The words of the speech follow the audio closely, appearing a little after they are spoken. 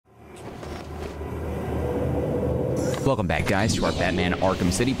Welcome back, guys, to our Batman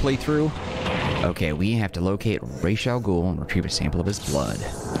Arkham City playthrough. Okay, we have to locate Ra's al Ghul and retrieve a sample of his blood.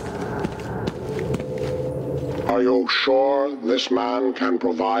 Are you sure this man can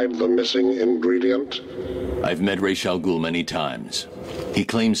provide the missing ingredient? I've met Ra's al Ghul many times. He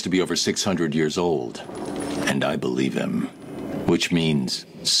claims to be over 600 years old, and I believe him. Which means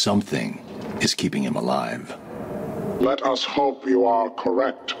something is keeping him alive. Let us hope you are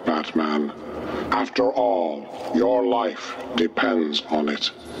correct, Batman. After all, your life depends on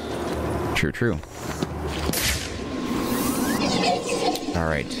it. True, true.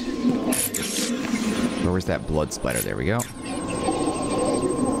 Alright. Where was that blood splatter? There we go.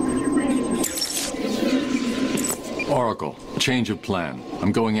 Oracle, change of plan.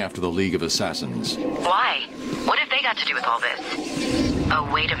 I'm going after the League of Assassins. Why? What have they got to do with all this? Oh,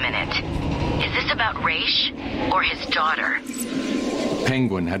 wait a minute. Is this about Ra's or his daughter?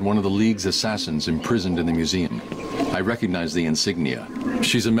 Penguin had one of the League's assassins imprisoned in the museum. I recognize the insignia.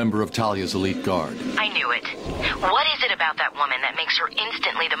 She's a member of Talia's elite guard. I knew it. What is it about that woman that makes her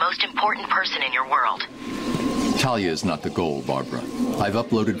instantly the most important person in your world? Talia is not the goal, Barbara. I've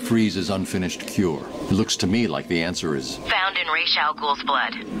uploaded Freeze's unfinished cure. It looks to me like the answer is... found in Ra's al Ghul's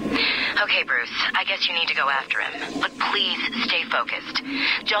blood. Okay, Bruce, I guess you need to go after him. But please stay focused.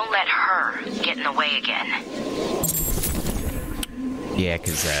 Don't let her get in the way again. Yeah,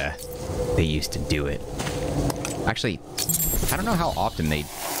 because they used to do it. Actually, I don't know how often they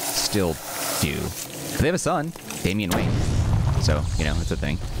still do. They have a son, Damian Wayne. So, you know, it's a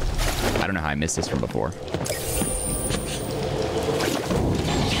thing. I don't know how I missed this from before.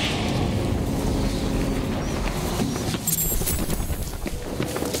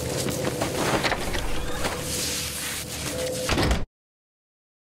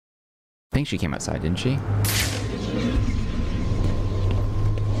 I think she came outside, didn't she?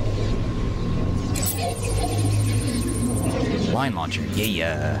 Line launcher,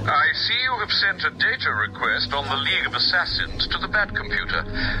 yeah. I see you have sent a data request on the League of Assassins to the Bat computer.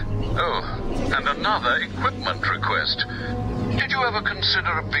 Oh, and another equipment request. Did you ever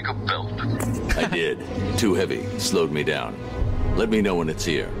consider a bigger belt? I did. Too heavy. Slowed me down. Let me know when it's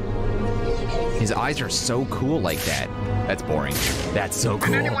here. His eyes are so cool like that. That's boring. That's so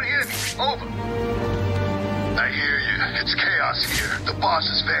cool. Can anyone hear me? Over. I hear you. It's chaos here. The boss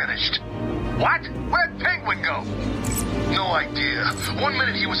has vanished. What? Where'd Penguin go? No idea. One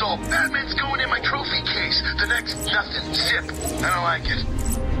minute he was all, Batman's going in my trophy case. The next, nothing. Zip. I don't like it.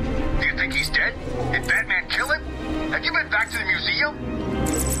 Do you think he's dead? Did Batman kill him? Have you been back to the museum?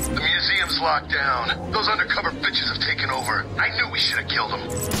 The museum's locked down. Those undercover bitches have taken over. I knew we should have killed him.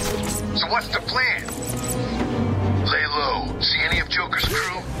 So what's the plan? Lay low. See any of Joker's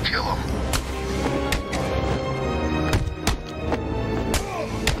crew? Kill him.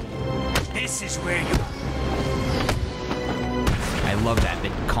 This is where you... I love that. The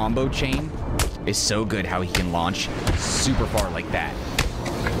combo chain is so good how he can launch super far like that.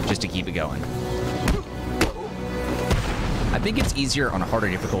 Just to keep it going. I think it's easier on harder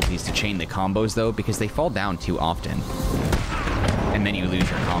difficulties to chain the combos, though, because they fall down too often. And then you lose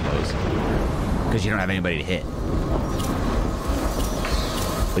your combos. Because you don't have anybody to hit.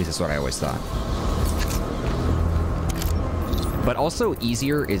 At least that's what I always thought. But also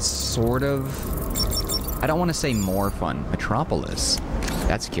easier is sort of... I don't want to say more fun. Metropolis.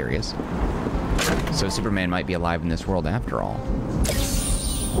 That's curious. So Superman might be alive in this world after all.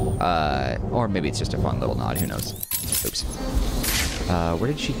 Or maybe it's just a fun little nod. Who knows? Oops.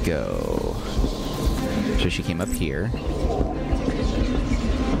 Where did she go? So she came up here.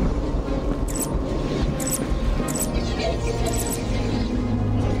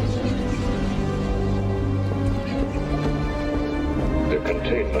 The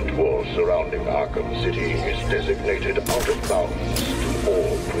containment wall surrounding Arkham City is designated out of bounds to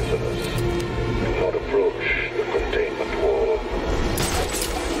all prisoners. Do not approach the containment wall.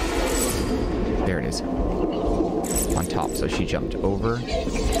 There it is. On top, so she jumped over.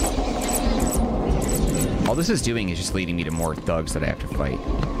 All this is doing is just leading me to more thugs that I have to fight.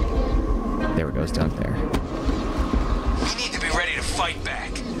 There it goes, down there. We need to be ready to fight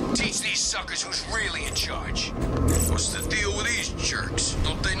back. Teach these suckers who's really in charge. What's the deal with these jerks?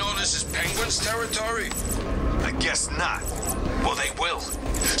 Don't they know this is Penguin's territory? I guess not. Well, they will.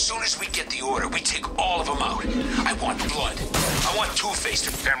 Soon as we get the order, we take all of them out. I want blood. I want Two-Face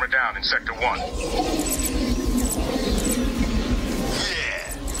to... Camera down in Sector 1.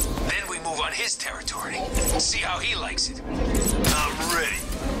 Yeah. Then we move on his territory. See how he likes it. I'm ready.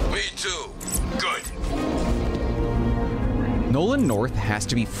 Me too. Good. Nolan North has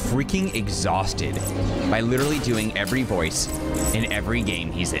to be freaking exhausted by literally doing every voice in every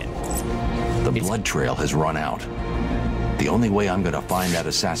game he's in. The blood trail has run out. The only way I'm gonna find that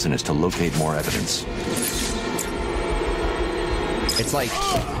assassin is to locate more evidence. It's like...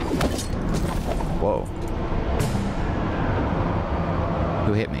 Whoa.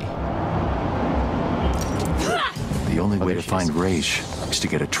 Who hit me? The only way to find Raish is to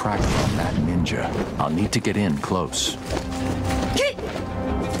get a tracker on that ninja. I'll need to get in close.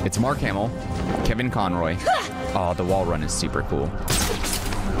 It's Mark Hamill, Kevin Conroy. Oh, the wall run is super cool.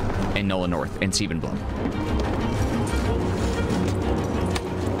 And Nolan North, and Stephen Blum.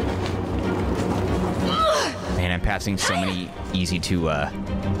 Man, I'm passing so many easy to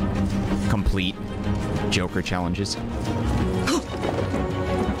complete Joker challenges.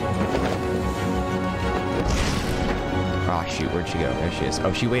 Oh shoot, where'd she go? There she is.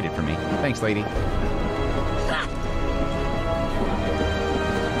 Oh, she waited for me. Thanks, lady.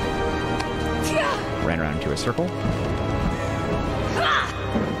 Ran around into a circle.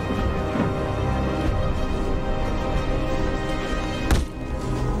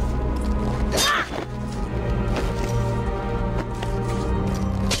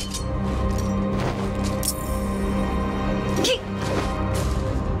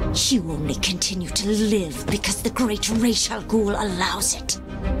 You only continue to live because the great Ra's al Ghul allows it.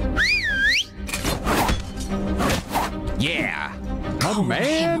 Yeah! Call him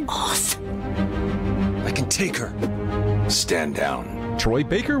off. I can take her. Stand down. Troy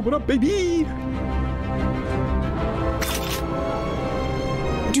Baker, what up, baby?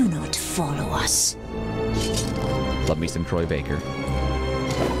 Do not follow us. Love me some Troy Baker.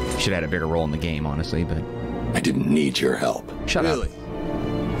 Should have had a bigger role in the game, honestly, but... I didn't need your help. Shut up. Really?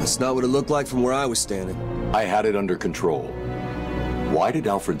 That's not what it looked like from where I was standing. I had it under control. Why did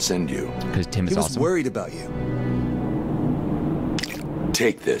Alfred send you? Because Tim is He was awesome. worried about you.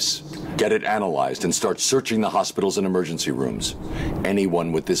 Take this, get it analyzed, and start searching the hospitals and emergency rooms.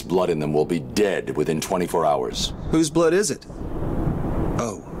 Anyone with this blood in them will be dead within 24 hours. Whose blood is it?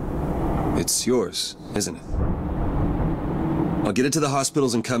 Oh, it's yours, isn't it? I'll get it to the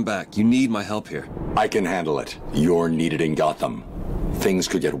hospitals and come back. You need my help here. I can handle it. You're needed in Gotham. Things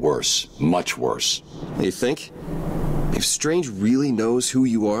could get worse, much worse. You think? If Strange really knows who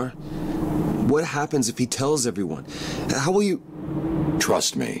you are, what happens if he tells everyone? How will you...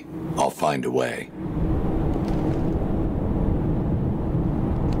 Trust me, I'll find a way.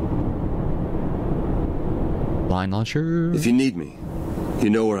 Line launcher. If you need me, you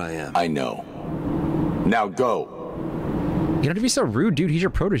know where I am. I know. Now go. You don't have to be so rude, dude. He's your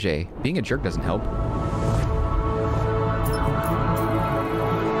protege. Being a jerk doesn't help.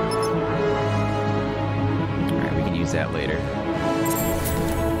 Alright, we can use that later.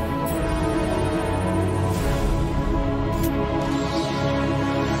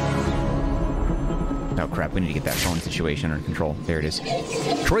 Oh crap, we need to get that phone situation under control. There it is.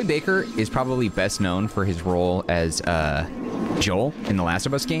 Troy Baker is probably best known for his role as Joel in the Last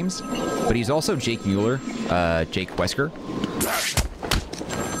of Us games, but he's also Jake Mueller, Jake Wesker.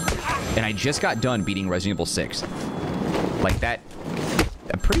 And I just got done beating Resident Evil 6. Like that,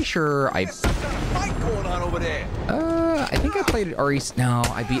 I'm pretty sure I... There's some fight going on over there. I think I played RE... No,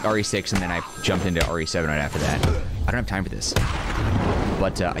 I beat RE6 and then I jumped into RE7 right after that. I don't have time for this.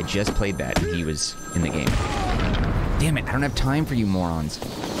 But I just played that and he was in the game. Damn it, I don't have time for you morons.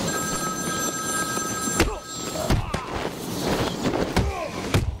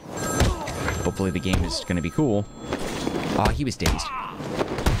 Hopefully the game is going to be cool. Oh, he was dazed.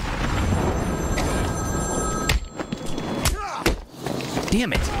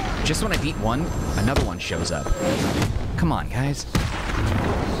 Damn it! Just when I beat one, another one shows up. Come on, guys.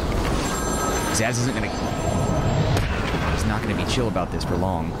 Zaz isn't gonna... He's not gonna be chill about this for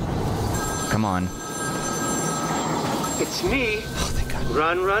long. Come on. It's me. Oh, thank God.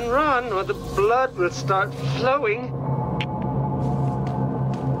 Run, run, run, or the blood will start flowing.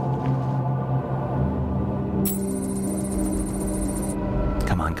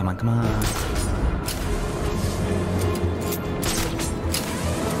 Come on, come on, come on.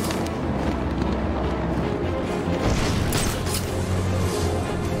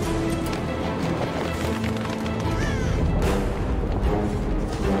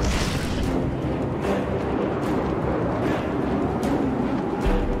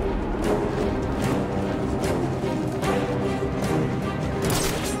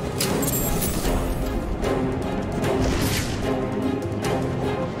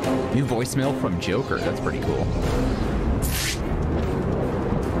 New voicemail from Joker. That's pretty cool.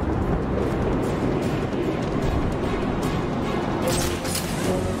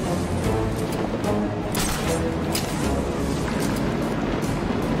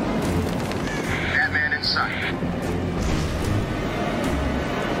 Batman in sight.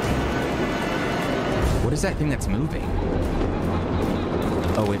 What is that thing that's moving?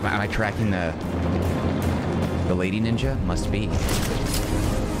 Oh wait, am I tracking the lady ninja? Must be.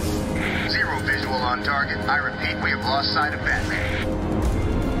 Zero visual on target. I repeat, we have lost sight of Batman.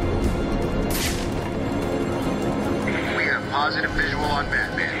 We have positive visual on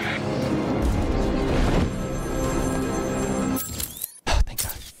Batman. Oh, thank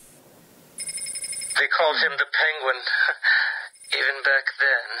God. They called him the Penguin, even back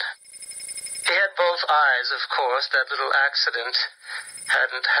then. He had both eyes, of course. That little accident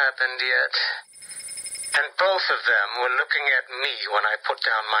hadn't happened yet. And both of them were looking at me when I put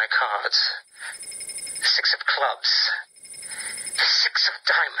down my cards. 6 of clubs. 6 of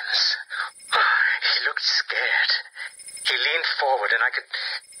diamonds. He looked scared. He leaned forward and I could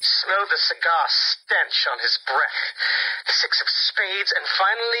smell the cigar stench on his breath. The 6 of spades and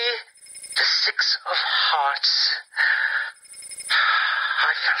finally the 6 of hearts.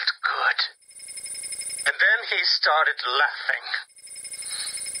 I felt good. And then he started laughing.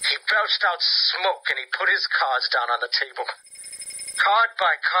 He belched out smoke and he put his cards down on the table. Card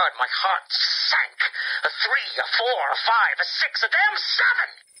by card, my heart sank. A 3, a 4, a 5, a 6, a damn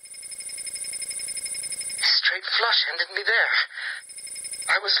 7! His straight flush ended me there.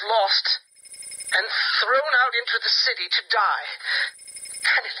 I was lost and thrown out into the city to die.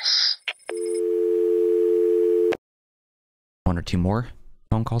 Penniless. 1 or 2 more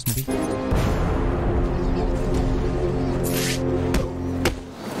phone calls, maybe?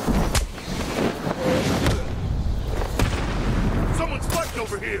 Someone's fighting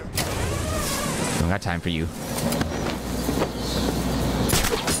over here. Don't got time for you.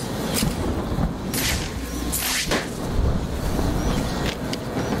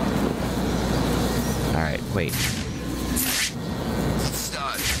 Alright, wait.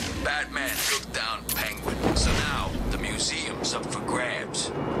 Batman took down Penguin, so now the museum's up for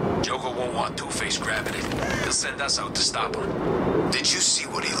grabs. Joker won't want Two-Face grabbing it. He'll send us out to stop him. Did you see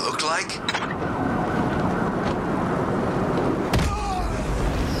what he looked like?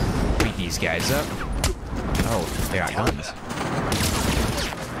 Beat these guys up. Oh, they got guns.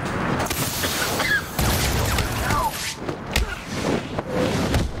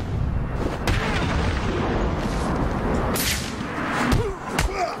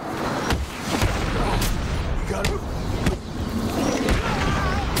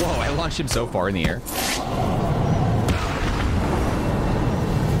 Launched him so far in the air.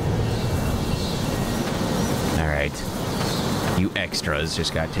 All right, you extras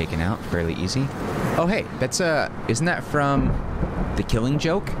just got taken out fairly easy. Oh hey, that's isn't that from The Killing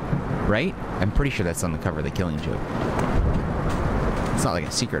Joke, right? I'm pretty sure that's on the cover of The Killing Joke. It's not like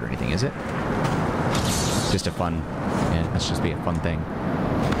a secret or anything, is it? Just a fun, yeah, let's just be a fun thing.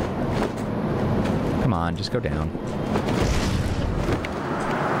 Come on, just go down.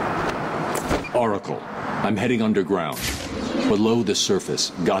 Oracle, I'm heading underground. Below the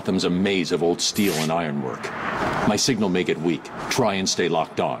surface, Gotham's a maze of old steel and ironwork. My signal may get weak. Try and stay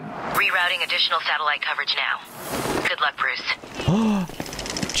locked on. Rerouting additional satellite coverage now. Good luck, Bruce.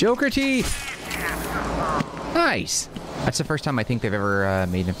 Joker teeth! Nice! That's the first time I think they've ever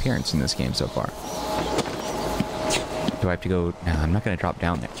made an appearance in this game so far. Do I have to go... No, I'm not going to drop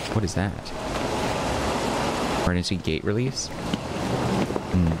down there. What is that? Emergency gate release?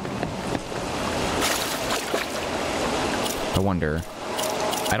 I wonder.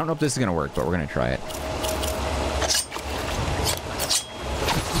 I don't know if this is going to work, but we're going to try it.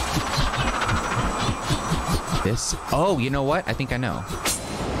 This? Oh, you know what? I think I know.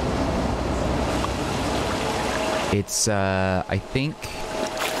 It's, I think...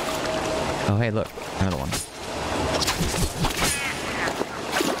 Oh, hey, look. Another one.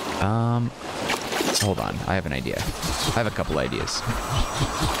 Hold on. I have an idea. I have a couple ideas.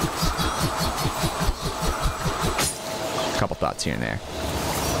 Couple thoughts here and there.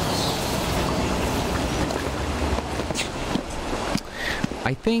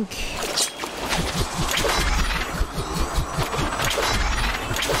 I think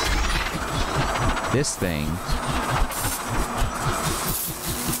this thing,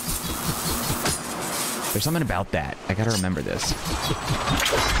 there's something about that. I gotta remember this.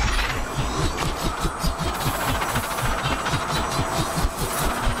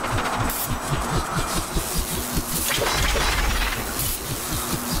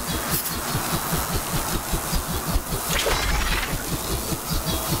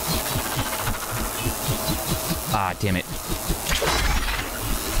 Ah, damn it.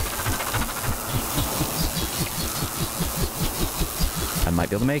 I might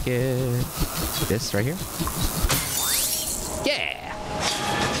be able to make it. This right here. Yeah!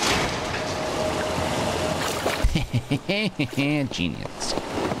 Genius.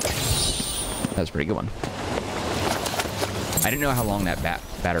 was a pretty good one. I didn't know how long that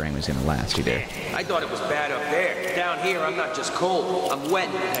batarang was gonna last either. I thought it was bad up there. Down here, I'm not just cold. I'm wet,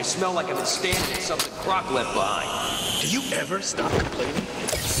 and I smell like I've been standing in something Croc left behind. Do you ever stop complaining?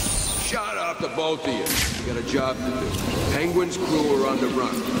 Shut up, the both of you. We got a job to do. Penguin's crew are on the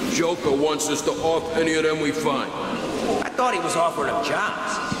run. Joker wants us to off any of them we find. I thought he was offering them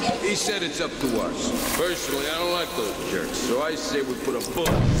jobs. He said it's up to us. Personally, I don't like those jerks, so I say we put a bullet.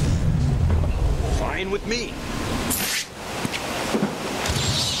 Fine with me.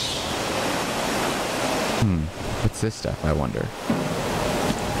 What's this stuff, I wonder?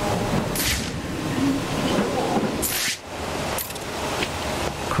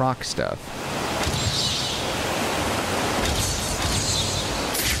 Croc stuff.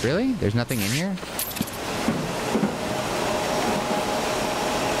 Really? There's nothing in here?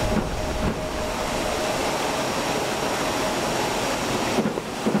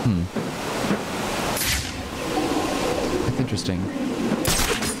 That's interesting.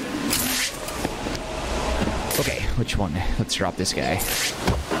 Okay, which one? Let's drop this guy.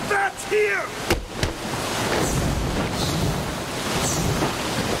 That's here!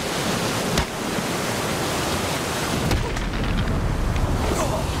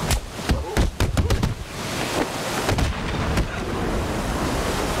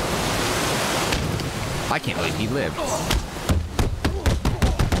 I can't believe he lived.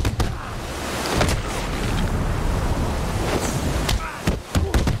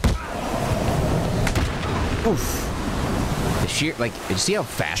 Oof. The sheer, like, did you see how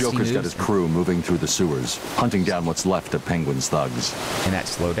fast he moves? Joker's got his crew moving through the sewers, hunting down what's left of Penguin's thugs. And that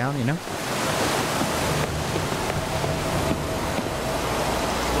slowdown, you know?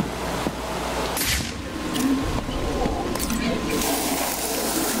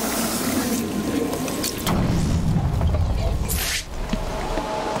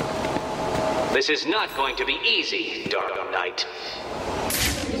 This is not going to be easy, Dark Knight.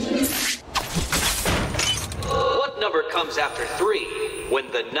 What number comes after 3 when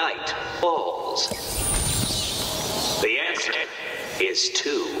the night falls? The answer is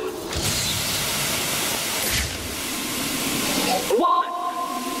 2. 1.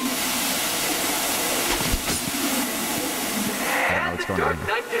 And the Dark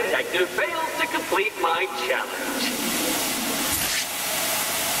Knight detective fails to complete my challenge.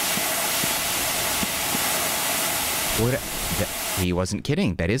 What? He wasn't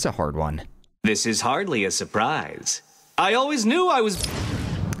kidding. That is a hard one. This is hardly a surprise. I always knew I was...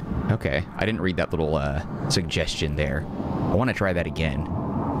 Okay, I didn't read that little suggestion there. I want to try that again.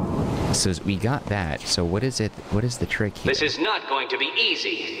 So we got that. So what is it? What is the trick here? This is not going to be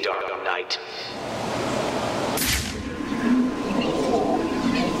easy, Dark Knight.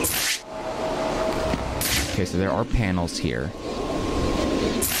 Okay, so there are panels here.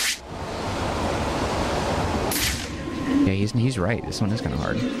 Yeah, he's right. This one is kind of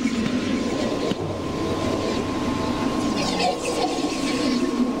hard.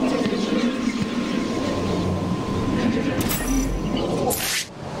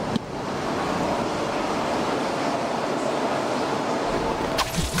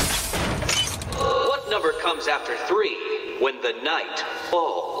 What number comes after 3 when the night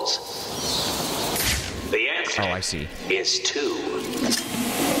falls? The answer I see. Is 2.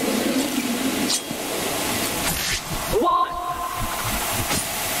 1.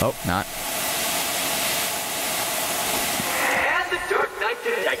 Oh, not. And the Dark Knight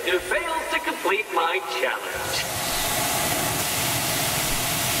detective fails to complete my challenge.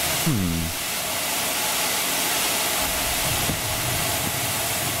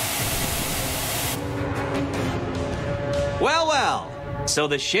 Well, well. So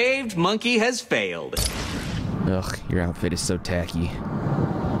the shaved monkey has failed. Ugh, your outfit is so tacky.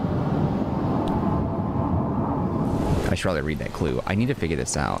 I should probably read that clue. I need to figure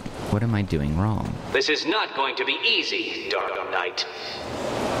this out. What am I doing wrong? This is not going to be easy, Dark Knight.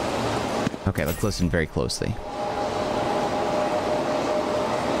 Okay, let's listen very closely.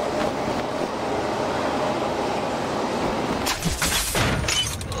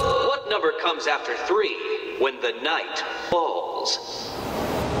 What number comes after 3 when the night falls?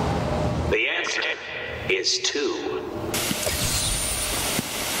 The answer is 2.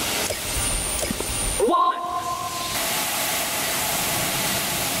 1.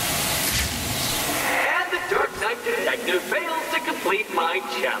 And the Dark Knight detective fails to complete my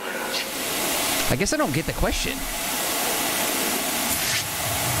challenge. I guess I don't get the question.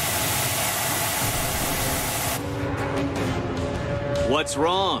 What's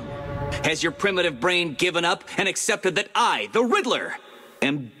wrong? Has your primitive brain given up and accepted that I, the Riddler,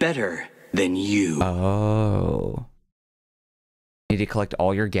 am better than you? Oh. You need to collect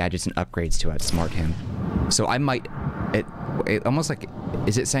all your gadgets and upgrades to outsmart him. So I might... It almost like...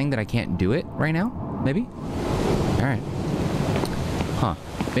 Is it saying that I can't do it right now? Maybe? Alright. Huh.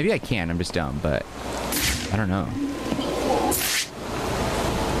 Maybe I can, I'm just dumb, but... I don't know.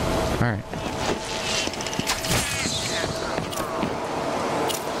 Alright.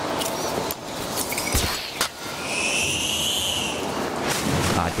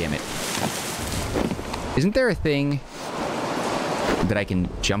 Ah, damn it. Isn't there a thing that I can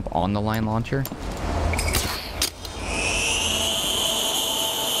jump on the line launcher?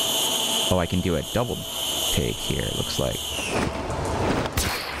 Oh, I can do a double take here, it looks like.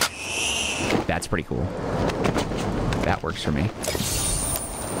 That's pretty cool. That works for me.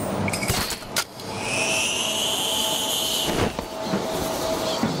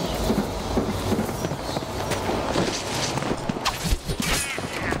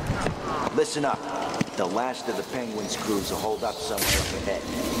 Listen up. The last of the Penguin's crews will hold up somewhere up ahead.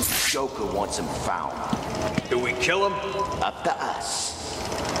 Joker wants him found. Do we kill him? Up to us.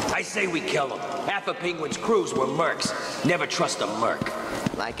 I say we kill him. Half of Penguin's crews were mercs. Never trust a merc.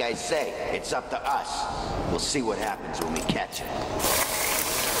 Like I say, it's up to us. We'll see what happens when we catch him.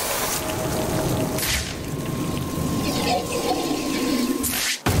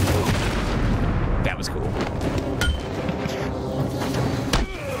 That was cool.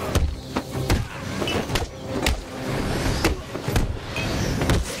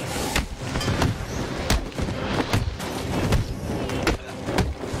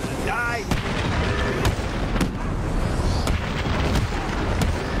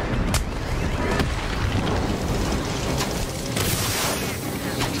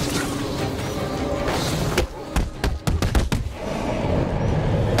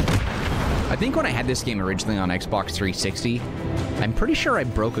 I think when I had this game originally on Xbox 360, I'm pretty sure I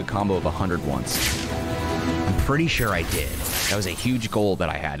broke a combo of 100 once. I'm pretty sure I did. That was a huge goal that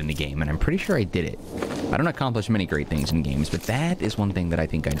I had in the game, and I'm pretty sure I did it. I don't accomplish many great things in games, but that is one thing that I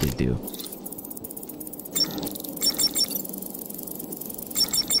think I did do.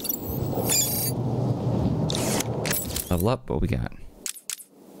 Level up, what we got?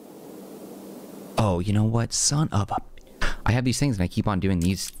 Oh, you know what? Son of a... I have these things and I keep on doing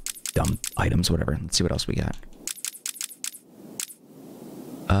these dumb items, whatever. Let's see what else we got.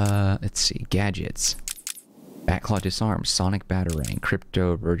 Let's see. Gadgets. Batclaw disarm. Sonic batarang.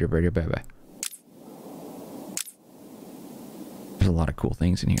 Crypto... There's a lot of cool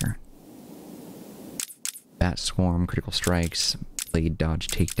things in here. Bat swarm. Critical strikes. Blade dodge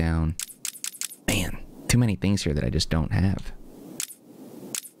takedown. Man. Too many things here that I just don't have.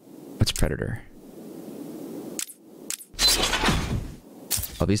 What's Predator?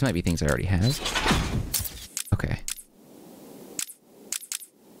 Oh, these might be things I already have. Okay.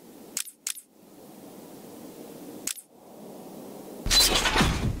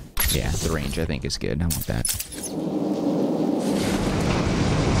 Yeah, the range I think is good. I want that.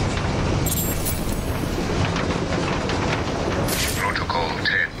 Protocol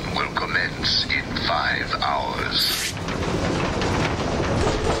 10 will commence in 5 hours.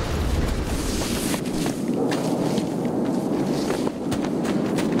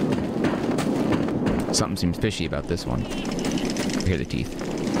 Something seems fishy about this one. I hear the teeth.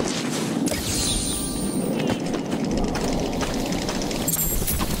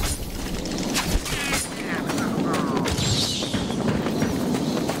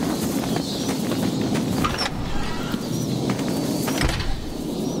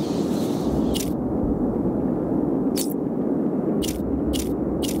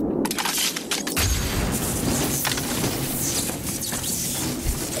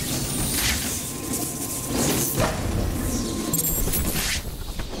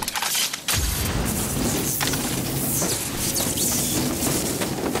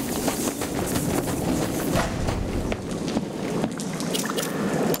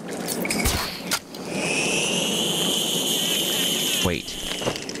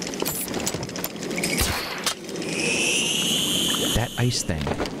 Ice thing.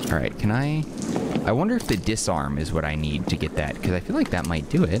 Alright, can I wonder if the disarm is what I need to get that, because I feel like that might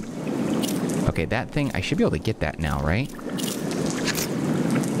do it. Okay, that thing, I should be able to get that now, right?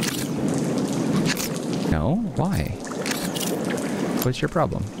 No? Why? What's your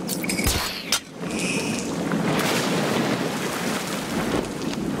problem?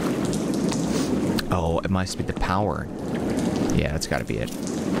 Oh, it must be the power. Yeah, that's gotta be it.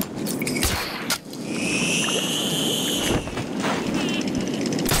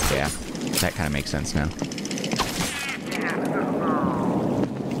 Yeah, that kind of makes sense now.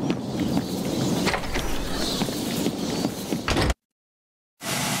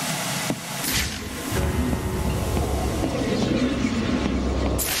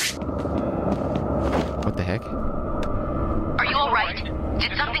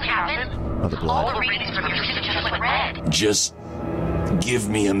 blood. All the readings from your signature went red. Just give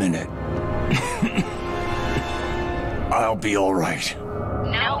me a minute. I'll be all right.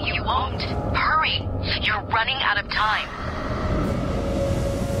 No, you won't. Hurry. You're running out of time.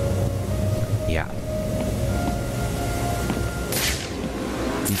 Yeah.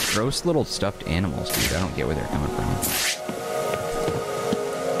 These gross little stuffed animals, dude. I don't get where they're coming from.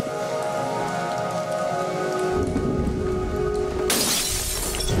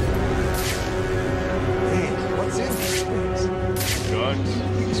 Man, what's in these things?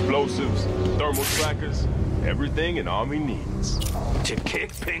 Guns, explosives, thermal trackers, everything an army needs. To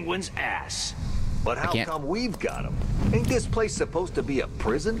kick Penguin's ass. But how come we've got him? Ain't this place supposed to be a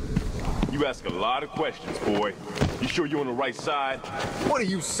prison? You ask a lot of questions, boy. You sure you're on the right side? What are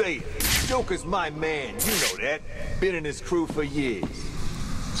you saying? Joker's my man, you know that. Been in his crew for years.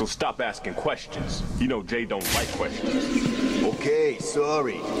 So stop asking questions. You know Jay don't like questions. Okay,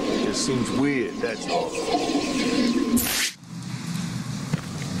 sorry. Just seems weird, that's all.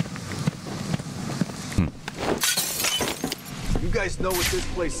 You guys know what this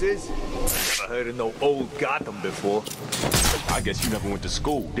place is? I never heard of no old Gotham before. I guess you never went to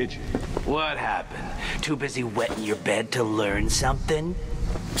school, did you? What happened? Too busy wetting your bed to learn something?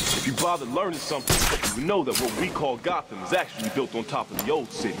 If you bother learning something, you know that what we call Gotham is actually built on top of the old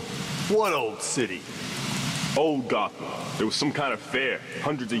city. What old city? Old Gotham. There was some kind of fair,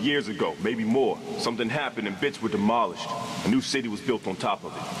 hundreds of years ago, maybe more. Something happened and bits were demolished. A new city was built on top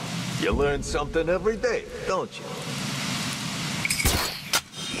of it. You learn something every day, don't you?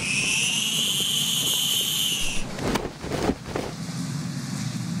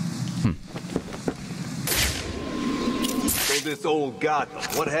 This old Gotham,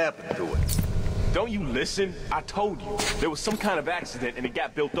 what happened to it? Don't you listen? I told you. There was some kind of accident and it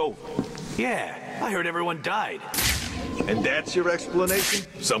got built over. Yeah, I heard everyone died. And that's your explanation?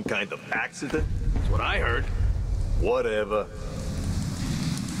 Some kind of accident? That's what I heard. Whatever.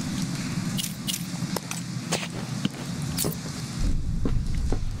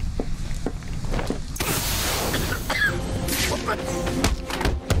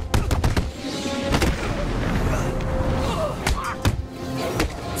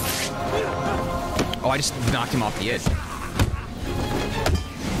 Oh, I just knocked him off the edge.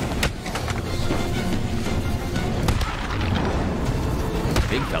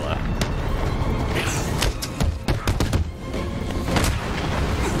 Big fella.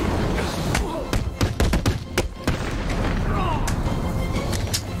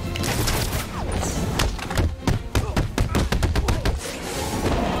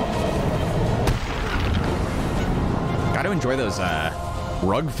 Got to enjoy those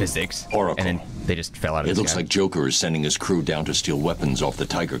rug physics. Oracle. And then they just fell out of the It looks sky. like Joker is sending his crew down to steal weapons off the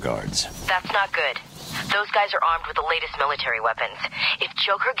Tiger Guards. That's not good. Those guys are armed with the latest military weapons. If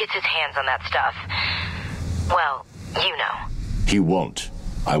Joker gets his hands on that stuff, well, you know. He won't.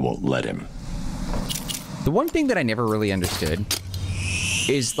 I won't let him. The one thing that I never really understood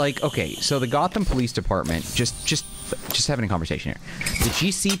is, like, okay, so the Gotham Police Department, just having a conversation here. The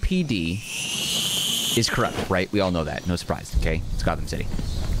GCPD is corrupt, right? We all know that. No surprise, okay? It's Gotham City.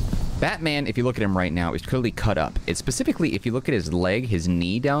 Batman, if you look at him right now, is clearly cut up. It's specifically, if you look at his leg, his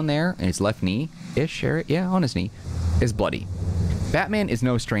knee down there, and his left knee-ish, yeah, on his knee, is bloody. Batman is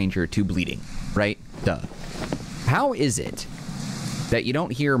no stranger to bleeding, right? Duh. How is it that you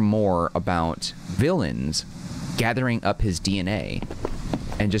don't hear more about villains gathering up his DNA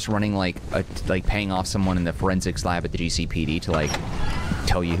and just running like paying off someone in the forensics lab at the GCPD to like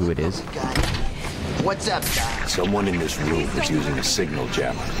tell you who it is? What's up, Doc? Someone in this room is using a signal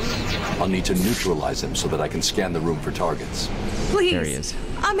jammer. I'll need to neutralize him so that I can scan the room for targets. Please. There he is.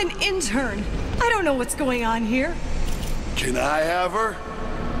 I'm an intern. I don't know what's going on here. Can I have her?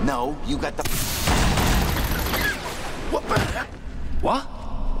 No, you got the... What the heck? What?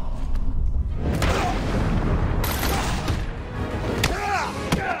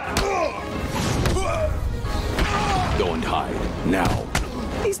 Go and hide, now.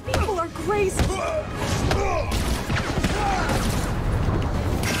 These people are crazy.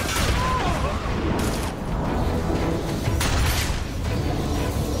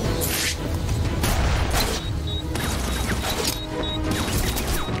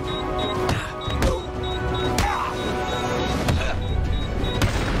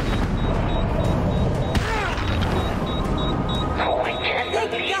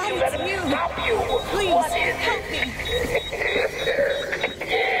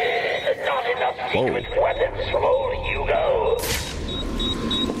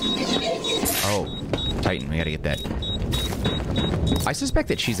 Oh, Titan, we gotta get that. I suspect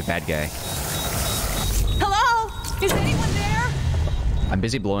that she's a bad guy. Hello? Is anyone there? I'm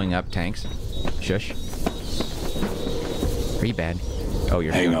busy blowing up tanks. Shush. Are you bad? Oh,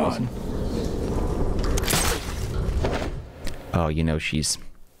 you're hang on. Oh, you know she's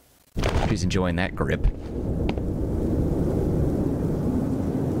enjoying that grip.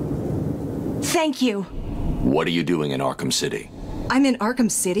 Thank you. What are you doing in Arkham City? I'm in Arkham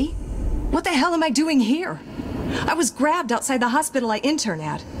City? What the hell am I doing here? I was grabbed outside the hospital I intern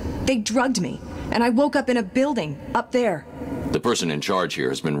at. They drugged me, and I woke up in a building up there. The person in charge here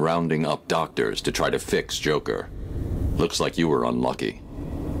has been rounding up doctors to try to fix Joker. Looks like you were unlucky.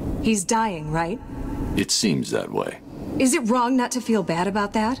 He's dying, right? It seems that way. Is it wrong not to feel bad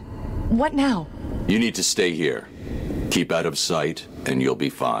about that? What now? You need to stay here. Keep out of sight, and you'll be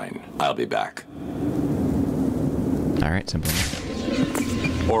fine. I'll be back. All right, simple.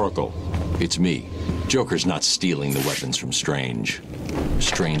 Oracle, it's me. Joker's not stealing the weapons from Strange.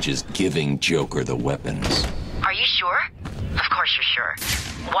 Strange is giving Joker the weapons. Are you sure? Of course you're sure.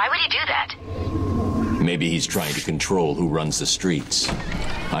 Why would he do that? Maybe he's trying to control who runs the streets.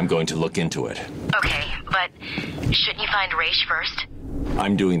 I'm going to look into it. Okay, but shouldn't you find Raish first?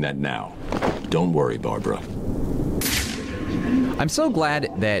 I'm doing that now. Don't worry, Barbara. I'm so glad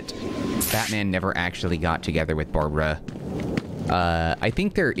that Batman never actually got together with Barbara. I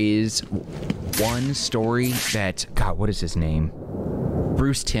think there is one story that, God, what is his name?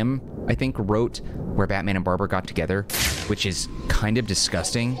 Bruce Timm, I think, wrote where Batman and Barbara got together, which is kind of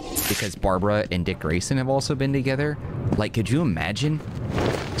disgusting because Barbara and Dick Grayson have also been together. Like, could you imagine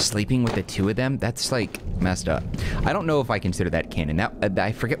sleeping with the two of them? That's, like, messed up. I don't know if I consider that canon. Now,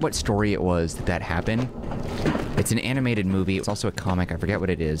 I forget what story it was that happened. It's an animated movie. It's also a comic. I forget what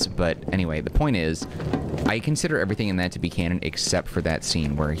it is. But anyway, the point is, I consider everything in that to be canon except for that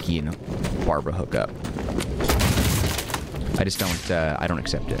scene where he and Barbara hook up. I just don't, I don't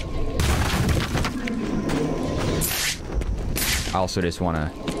accept it. I also just want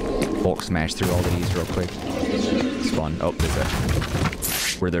to bulk smash through all of these real quick. It's fun. Oh, there's a...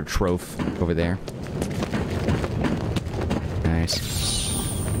 Where their trophy over there. Nice.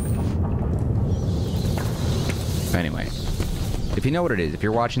 Anyway, if you know what it is, if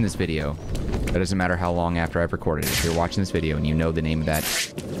you're watching this video, it doesn't matter how long after I've recorded it. If you're watching this video and you know the name of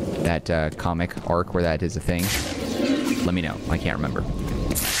that comic arc where that is a thing, let me know. I can't remember.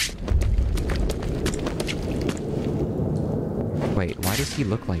 Wait, why does he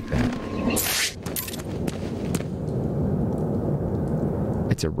look like that?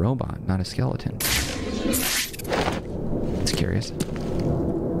 It's a robot, not a skeleton. It's curious.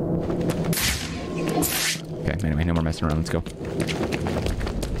 Okay, anyway, no more messing around. Let's go.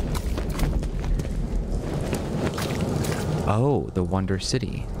 Oh, the Wonder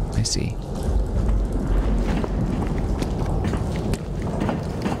City. I see.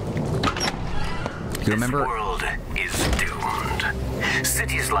 You remember? This world is doomed.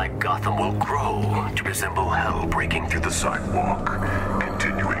 Cities like Gotham will grow to resemble hell breaking through the sidewalk,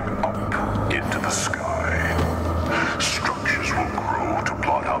 continuing up into the sky. Structures will grow to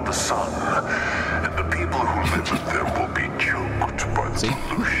blot out the sun, and the people who live in them will be choked by the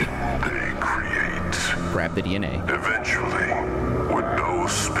pollution they create. Grab the DNA. Eventually, when no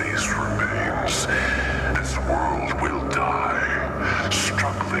space remains, this world will die,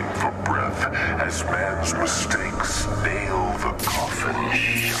 struggling for breath as man's mistakes nail the coffin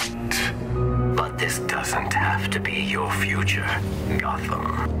shut. But this doesn't have to be your future,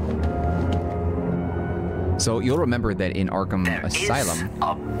 Gotham. So you'll remember that in Arkham Asylum... There is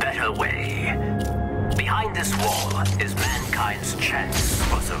a better way. Behind this wall is mankind's chance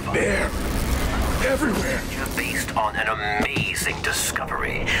for survival. There! Everywhere! Based on an amazing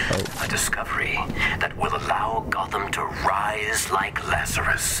discovery. A discovery that will allow Gotham to rise like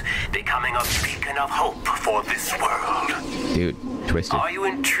Lazarus, becoming a beacon of hope for this world. Dude, twisted. Are you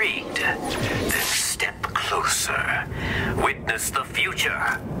intrigued? Then step closer. Witness the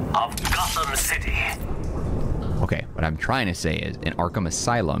future of Gotham City. Okay, what I'm trying to say is, in Arkham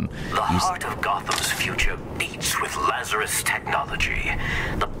Asylum... The heart of Gotham's future beats with Lazarus technology.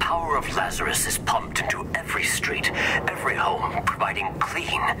 The power of Lazarus is pumped into every street, every home, providing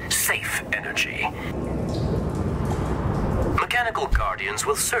clean, safe energy. Mechanical guardians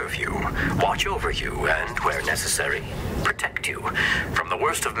will serve you, watch over you, and, where necessary, protect you from the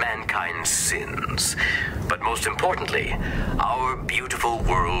worst of mankind's sins. But most importantly, our beautiful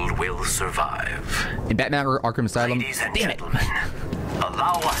world will survive. In Batman Arkham Asylum, ladies and gentlemen,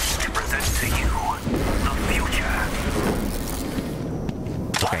 allow us to present to you the future.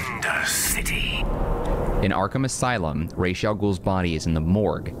 Wonder City. In Arkham Asylum, Ra's al Ghul's body is in the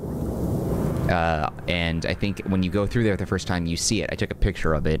morgue. And I think when you go through there the first time, you see it. I took a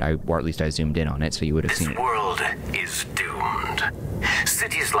picture of it, or at least I zoomed in on it, so you would have seen it. This world is doomed.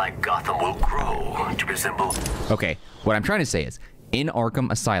 Cities like Gotham will grow to resemble... Okay, what I'm trying to say is, in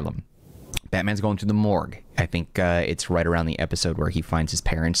Arkham Asylum, Batman's going through the morgue. I think it's right around the episode where he finds his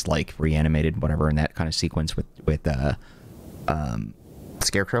parents, like, reanimated, whatever, in that kind of sequence with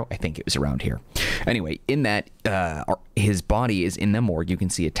Scarecrow. I think it was around here. Anyway, in that, his body is in the morgue. You can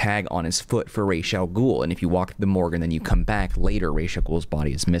see a tag on his foot for Ra's al Ghul, and if you walk to the morgue and then you come back later, Ra's al Ghul's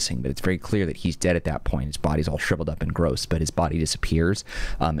body is missing, but it's very clear that he's dead at that point. His body's all shriveled up and gross, but his body disappears,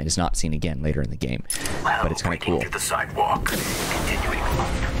 and is not seen again later in the game. But it's kind of cool. To the sidewalk, continuing up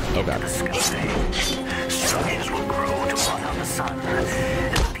into the sky. Structures will grow to blot out the sun,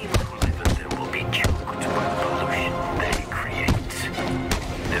 and the people who live in them will be choked by the pollution they create.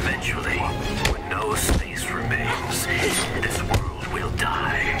 Eventually, when no space remains, this world will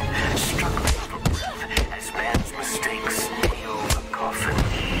die, struggling for breath as man's mistakes nail the coffin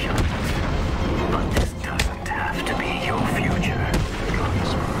shut. But this doesn't have to be your future.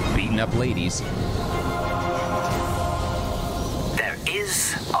 Beating up ladies. There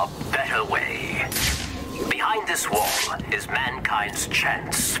is a better way. Behind this wall is mankind's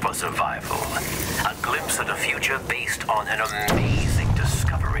chance for survival. A glimpse of the future based on an amazing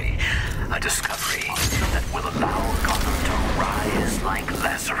discovery. A discovery that will allow Gotham to rise like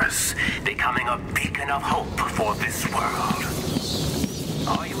Lazarus, becoming a beacon of hope for this world.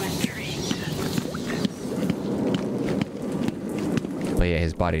 Are you intrigued? But yeah,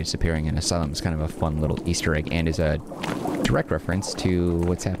 his body disappearing in Asylum is kind of a fun little Easter egg, and is a direct reference to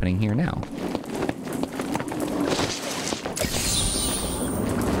what's happening here now.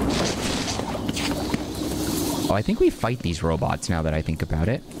 Oh, I think we fight these robots now that I think about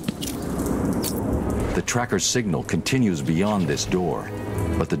it. The tracker's signal continues beyond this door,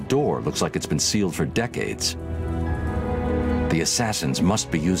 but the door looks like it's been sealed for decades. The assassins must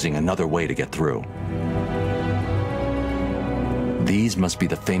be using another way to get through. These must be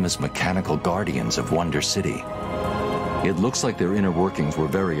the famous mechanical guardians of Wonder City. It looks like their inner workings were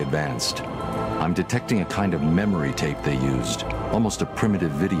very advanced. I'm detecting a kind of memory tape they used, almost a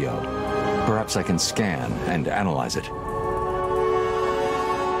primitive video. Perhaps I can scan and analyze it.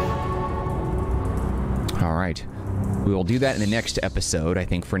 All right. We will do that in the next episode. I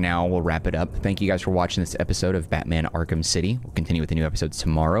think for now, we'll wrap it up. Thank you guys for watching this episode of Batman Arkham City. We'll continue with the new episodes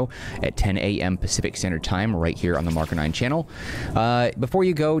tomorrow at 10 a.m. Pacific Standard Time right here on the Marcanine channel. Before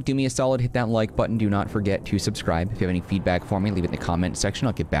you go, do me a solid, hit that like button. Do not forget to subscribe. If you have any feedback for me, leave it in the comment section.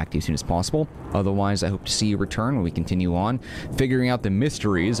 I'll get back to you as soon as possible. Otherwise, I hope to see you return when we continue on figuring out the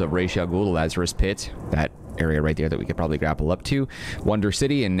mysteries of Ra's al Ghul, the Lazarus Pit, that area right there that we could probably grapple up to, Wonder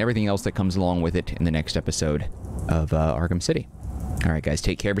City, and everything else that comes along with it in the next episode of Arkham City. All right, guys,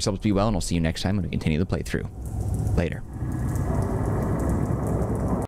 take care of yourselves, be well, and I'll see you next time when we continue the playthrough. Later.